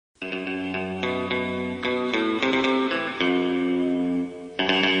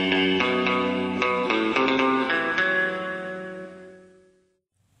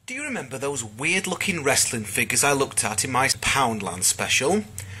remember those weird looking wrestling figures I looked at in my Poundland special?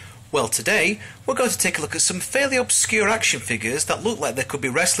 Well, today we're going to take a look at some fairly obscure action figures that look like they could be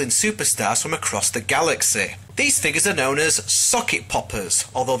wrestling superstars from across the galaxy. These figures are known as socket poppers,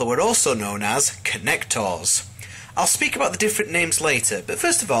 although they were also known as connectors. I'll speak about the different names later, but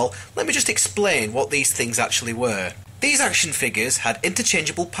first of all, let me just explain what these things actually were. These action figures had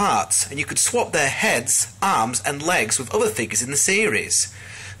interchangeable parts, and you could swap their heads, arms and legs with other figures in the series.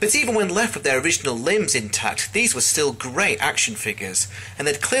 But even when left with their original limbs intact, these were still great action figures, and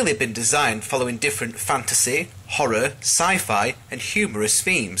they'd clearly been designed following different fantasy, horror, sci-fi and humorous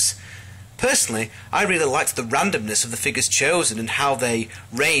themes. Personally, I really liked the randomness of the figures chosen and how they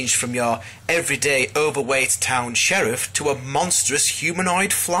ranged from your everyday overweight town sheriff to a monstrous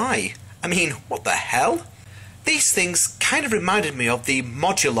humanoid fly. I mean, what the hell? These things kind of reminded me of the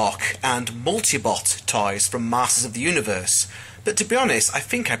Modulock and Multibot toys from Masters of the Universe, but to be honest, I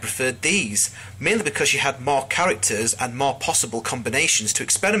think I preferred these, mainly because you had more characters and more possible combinations to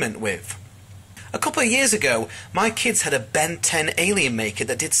experiment with. A couple of years ago, my kids had a Ben 10 alien maker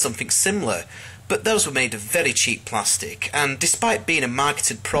that did something similar, but those were made of very cheap plastic, and despite being a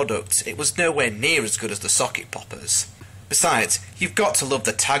marketed product, it was nowhere near as good as the socket poppers. Besides, you've got to love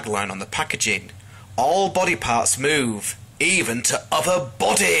the tagline on the packaging: all body parts move, even to other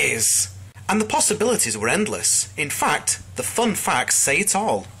bodies! And the possibilities were endless. In fact, the fun facts say it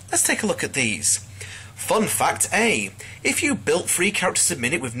all. Let's take a look at these. Fun fact A. If you built 3 characters a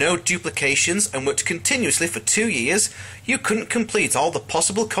minute with no duplications and worked continuously for 2 years, you couldn't complete all the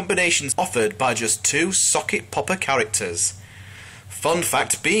possible combinations offered by just 2 socket popper characters. Fun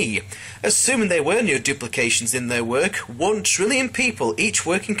fact B. Assuming there were no duplications in their work, 1 trillion people, each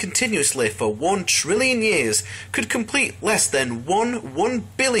working continuously for 1 trillion years, could complete less than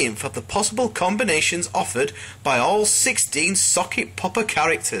 1/1,000,000th of the possible combinations offered by all 16 socket popper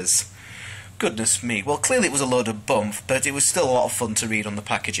characters. Goodness me, well clearly it was a load of bump, but it was still a lot of fun to read on the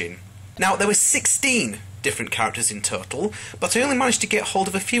packaging. Now, there were 16 different characters in total, but I only managed to get hold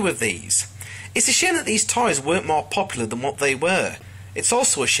of a few of these. It's a shame that these toys weren't more popular than what they were. It's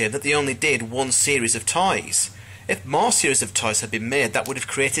also a shame that they only did 1 series of toys. If more series of toys had been made, that would have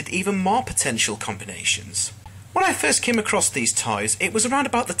created even more potential combinations. When I first came across these toys, it was around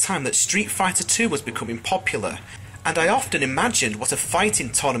about the time that Street Fighter 2 was becoming popular, and I often imagined what a fighting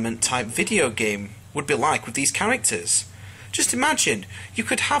tournament type video game would be like with these characters. Just imagine, you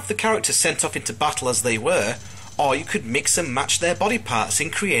could have the characters sent off into battle as they were, or you could mix and match their body parts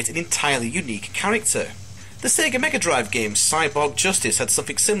and create an entirely unique character. The Sega Mega Drive game Cyborg Justice had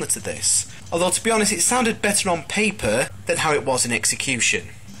something similar to this, although to be honest it sounded better on paper than how it was in execution.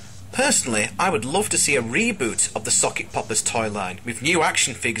 Personally, I would love to see a reboot of the Socket Poppers toy line with new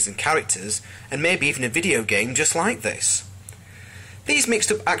action figures and characters, and maybe even a video game just like this. These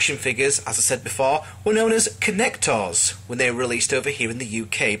mixed up action figures, as I said before, were known as connectors when they were released over here in the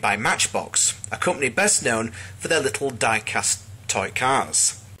UK by Matchbox, a company best known for their little die-cast toy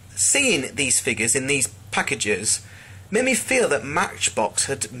cars. Seeing these figures in these packages made me feel that Matchbox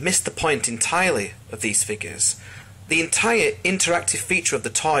had missed the point entirely of these figures. The entire interactive feature of the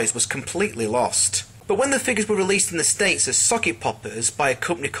toys was completely lost. But when the figures were released in the States as socket poppers by a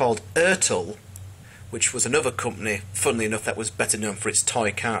company called Ertl, which was another company, funnily enough, that was better known for its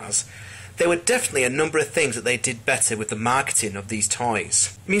toy cars, there were definitely a number of things that they did better with the marketing of these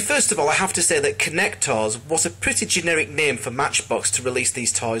toys. I mean, first of all, I have to say that Connectors was a pretty generic name for Matchbox to release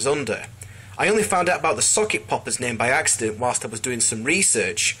these toys under. I only found out about the socket poppers name by accident whilst I was doing some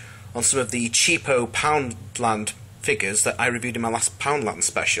research on some of the cheapo Poundland figures that I reviewed in my last Poundland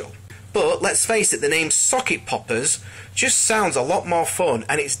special. But let's face it, the name Socket Poppers just sounds a lot more fun,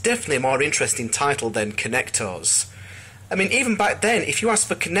 and it's definitely a more interesting title than Connectors. I mean, even back then, if you asked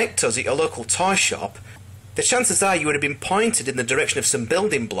for Connectors at your local toy shop, the chances are you would have been pointed in the direction of some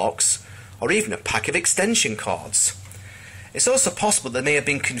building blocks, or even a pack of extension cords. It's also possible they may have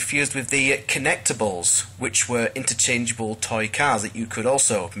been confused with the Connectables, which were interchangeable toy cars that you could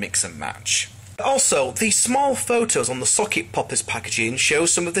also mix and match. Also, the small photos on the Socket Poppers packaging show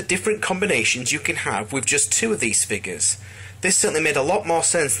some of the different combinations you can have with just 2 of these figures. This certainly made a lot more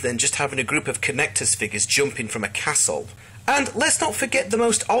sense than just having a group of Connectors figures jumping from a castle. And let's not forget the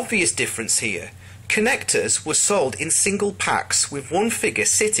most obvious difference here. Connectors were sold in single packs with 1 figure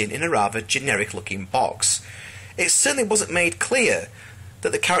sitting in a rather generic looking box. It certainly wasn't made clear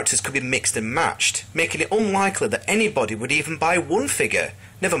that the characters could be mixed and matched, making it unlikely that anybody would even buy 1 figure,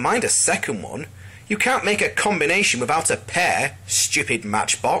 never mind a second one. You can't make a combination without a pair, stupid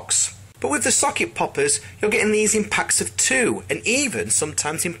Matchbox. But with the socket poppers, you're getting these in packs of 2, and even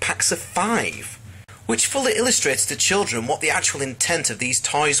sometimes in packs of 5. which fully illustrated to children what the actual intent of these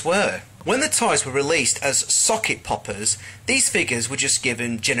toys were. When the toys were released as socket poppers, these figures were just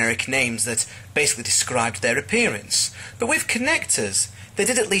given generic names that basically described their appearance. But with connectors, they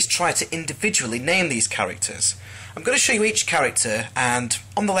did at least try to individually name these characters. I'm going to show you each character, and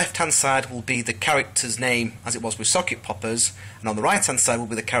on the left hand side will be the character's name as it was with socket poppers, and on the right hand side will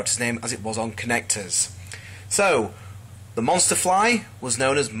be the character's name as it was on connectors. So, the monster fly was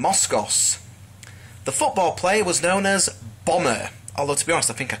known as Moskos. The football player was known as Bomber, although to be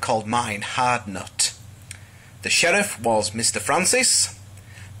honest I think I called mine Hardnut. The sheriff was Mr. Francis.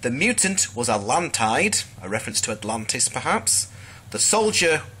 The mutant was Atlantide, a reference to Atlantis perhaps. The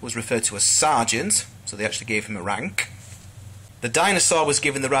soldier was referred to as Sergeant, so they actually gave him a rank. The dinosaur was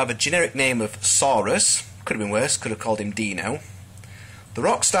given the rather generic name of Saurus, could have been worse, could have called him Dino. The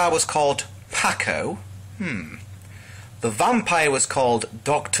rock star was called Paco. The vampire was called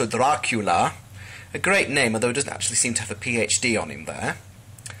Dr. Dracula, a great name, although it doesn't actually seem to have a PhD on him there.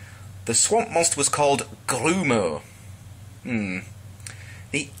 The swamp monster was called Grumo.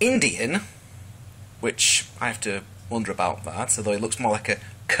 The Indian, which I have to wonder about that, although it looks more like a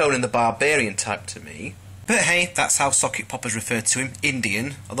Conan the Barbarian type to me. But hey, that's how socket poppers refer to him,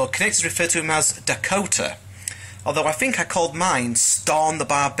 Indian, although connectors refer to him as Dakota. Although I think I called mine Storm the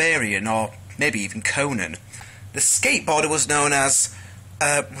Barbarian, or maybe even Conan. The skateboarder was known as...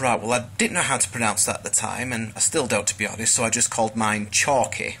 right, well I didn't know how to pronounce that at the time, and I still don't to be honest, so I just called mine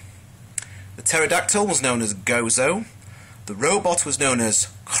Chalky. The pterodactyl was known as Gozo. The robot was known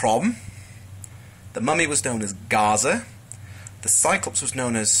as Crom. The mummy was known as Gaza. The cyclops was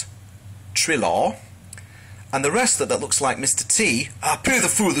known as Trilor. And the wrestler that looks like Mr. T, pooh the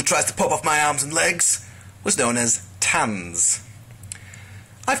fool who tries to pop off my arms and legs, was known as Tans.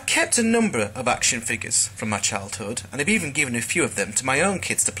 I've kept a number of action figures from my childhood, and I've even given a few of them to my own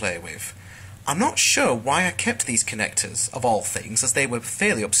kids to play with. I'm not sure why I kept these connectors, of all things, as they were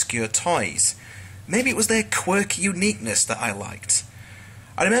fairly obscure toys. Maybe it was their quirky uniqueness that I liked.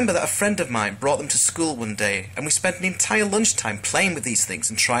 I remember that a friend of mine brought them to school one day, and we spent an entire lunchtime playing with these things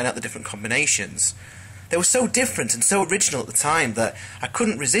and trying out the different combinations. They were so different and so original at the time that I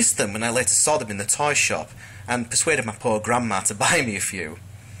couldn't resist them when I later saw them in the toy shop, and persuaded my poor grandma to buy me a few.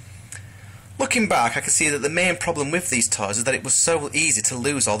 Looking back, I can see that the main problem with these toys is that it was so easy to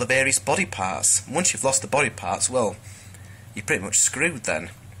lose all the various body parts. And once you've lost the body parts, well, you're pretty much screwed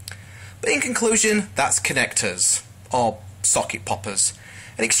then. But in conclusion, that's connectors, or socket poppers.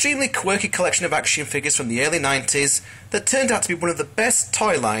 An extremely quirky collection of action figures from the early 90s that turned out to be one of the best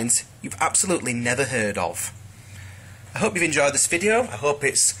toy lines you've absolutely never heard of. I hope you've enjoyed this video. I hope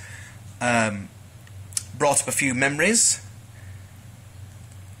it's brought up a few memories.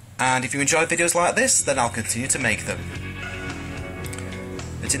 And if you enjoy videos like this, then I'll continue to make them.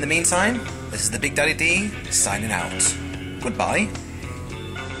 But in the meantime, this is the Big Daddy D signing out. Goodbye.